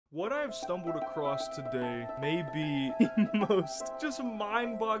What I've stumbled across today may be the most just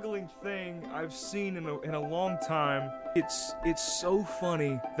mind-boggling thing I've seen in a long time. It's so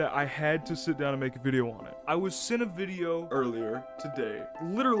funny that I had to sit down and make a video on it. I was sent a video earlier today.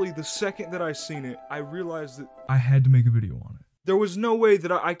 Literally the second that I seen it, I realized that I had to make a video on it. There was no way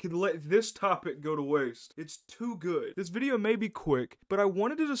that I could let this topic go to waste. It's too good. This video may be quick, but I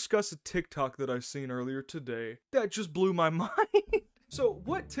wanted to discuss a TikTok that I seen earlier today that just blew my mind. So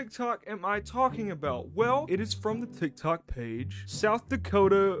what TikTok am I talking about? Well, it is from the TikTok page, South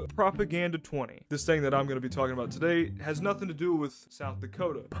Dakota Propaganda 20. This thing that I'm going to be talking about today has nothing to do with South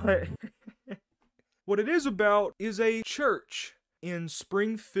Dakota, but what it is about is a church in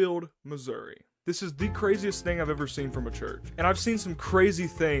Springfield, Missouri. This is the craziest thing I've ever seen from a church. And I've seen some crazy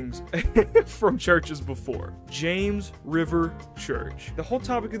things from churches before. James River Church. The whole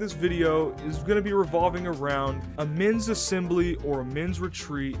topic of this video is going to be revolving around a men's assembly or a men's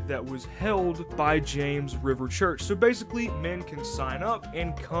retreat that was held by James River Church. So basically, men can sign up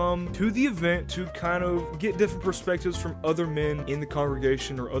and come to the event to kind of get different perspectives from other men in the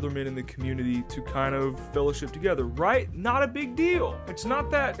congregation or other men in the community to kind of fellowship together, right? Not a big deal. It's not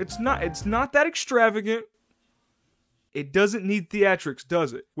that extravagant. It doesn't need theatrics,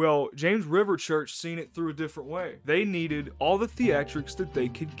 does it? Well, James River Church seen it through a different way. They needed all the theatrics that they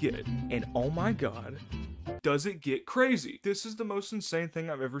could get. And oh my God, does it get crazy? This is the most insane thing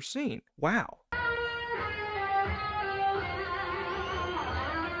I've ever seen. Wow.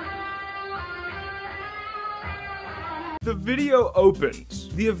 The video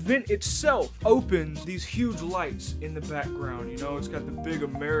opens. The event itself opens these huge lights in the background. You know, it's got the big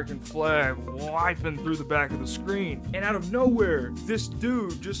American flag wiping through the back of the screen. And out of nowhere, this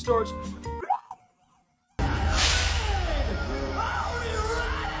dude just starts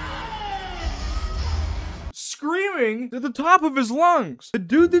screaming at the top of his lungs. The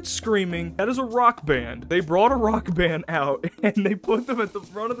dude that's screaming, that is a rock band. They brought a rock band out and they put them at the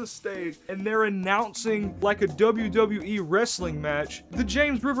front of the stage and they're announcing like a WWE wrestling match, the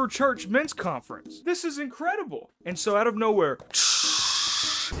James River Church Men's Conference. This is incredible. And so out of nowhere,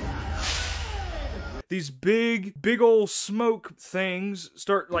 these big old smoke things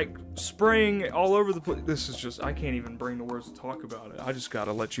start like spraying all over the place. This is just, I can't even bring the words to talk about it. I just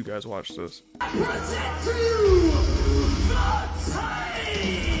gotta let you guys watch this. Present to you the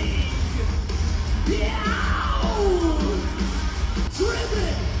tank!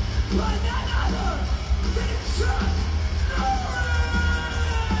 Driven by none other than Chuck Norris!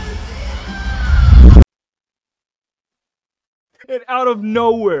 And out of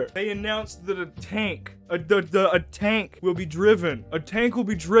nowhere, they announced that a tank will be driven. A tank will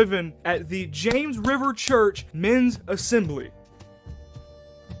be driven at the James River Church Men's Assembly.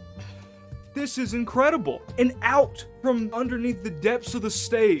 This is incredible. And out from underneath the depths of the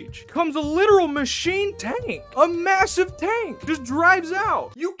stage comes a literal machine tank. A massive tank just drives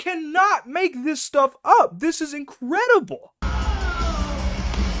out. You cannot make this stuff up. This is incredible.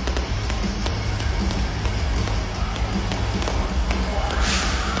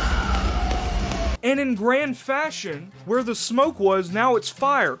 And in grand fashion, where the smoke was, now it's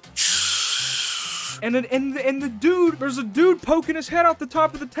fire. And the dude, there's a dude poking his head out the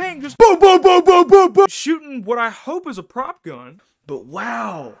top of the tank, just boom, boom, boom, boom, boom, boom, shooting what I hope is a prop gun. But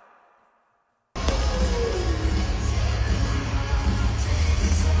wow.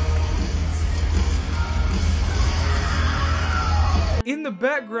 In the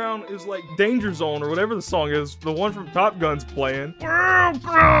background is like Danger Zone or whatever the song is, the one from Top Gun's playing.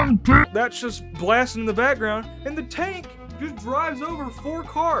 That's just blasting in the background, and the tank just drives over 4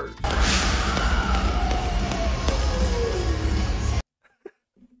 cars.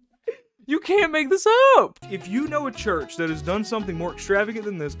 You can't make this up! If you know a church that has done something more extravagant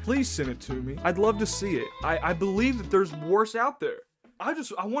than this, please send it to me. I'd love to see it. I believe that there's worse out there. I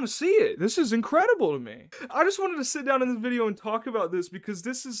want to see it. This is incredible to me. I just wanted to sit down in this video and talk about this because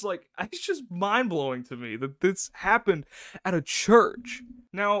this is like, it's just mind-blowing to me that this happened at a church.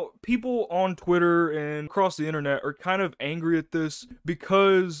 Now, people on Twitter and across the internet are kind of angry at this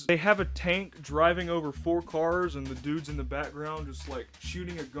because they have a tank driving over 4 cars and the dude's in the background just like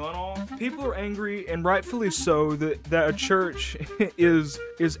shooting a gun off. People are angry, and rightfully so, that a church is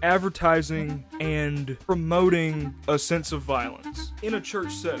advertising and promoting a sense of violence in a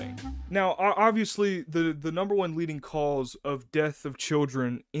church setting. Now, obviously, the number one leading cause of death of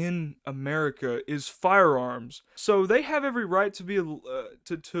children in America is firearms. So they have every right to be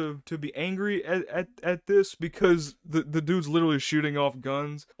to be angry at this, because the dude's literally shooting off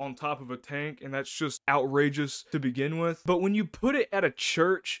guns on top of a tank, and that's just outrageous to begin with. But when you put it at a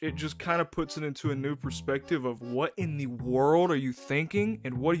church, it just kind of puts it into a new perspective of what in the world are you thinking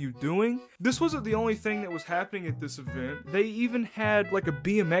and what are you doing? This wasn't the only thing that was happening at this event. They even had like a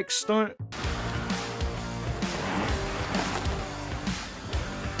BMX stunt.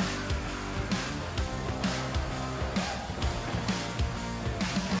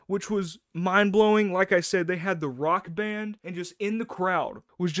 Which was mind-blowing. Like I said, they had the rock band, and just in the crowd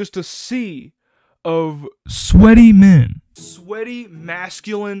was just a sea of sweaty men. Sweaty,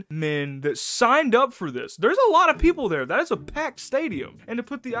 masculine men that signed up for this. There's a lot of people there. That is a packed stadium. And to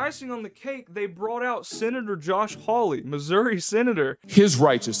put the icing on the cake, they brought out Senator Josh Hawley, Missouri Senator. His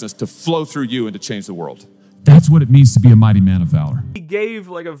righteousness to flow through you and to change the world. That's what it means to be a mighty man of valor. He gave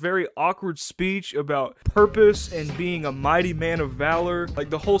like a very awkward speech about purpose and being a mighty man of valor.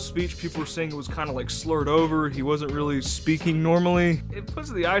 Like the whole speech, people were saying it was kind of like slurred over. He wasn't really speaking normally. It puts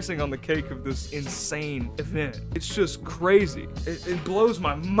the icing on the cake of this insane event. It's just crazy. It blows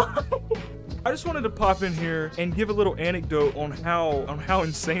my mind. I just wanted to pop in here and give a little anecdote on how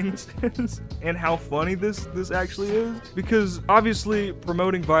insane this is and how funny this actually is, because obviously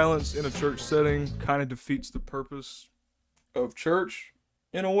promoting violence in a church setting kind of defeats the purpose of church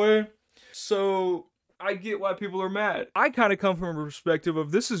in a way. So I get why people are mad. I kind of come from a perspective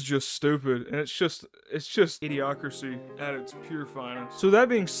of this is just stupid, and it's just idiocracy at its pure finest. So that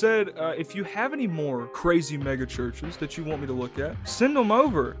being said, if you have any more crazy mega churches that you want me to look at, send them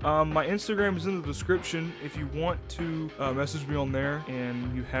over. My Instagram is in the description. If you want to message me on there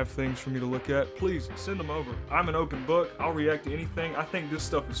and you have things for me to look at, please send them over. I'm an open book. I'll react to anything. I think this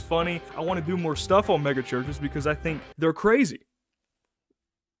stuff is funny. I want to do more stuff on mega churches because I think they're crazy.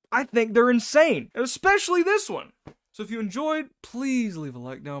 I think they're insane, and especially this one. So if you enjoyed, please leave a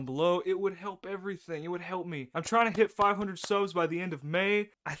like down below. It would help everything. It would help me. I'm trying to hit 500 subs by the end of May.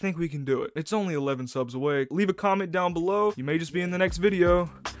 I think we can do it. It's only 11 subs away. Leave a comment down below. You may just be in the next video.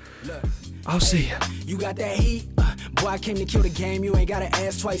 Look, I'll see ya. You got that heat? Boy, I came to kill the game. You ain't gotta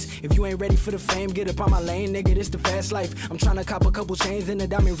ask twice. If you ain't ready for the fame, get up on my lane, nigga. This the fast life. I'm trying to cop a couple chains in the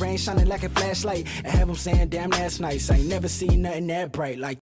diamond rain, shining like a flashlight. And have them saying, damn, that's nice. I ain't never seen nothing that bright like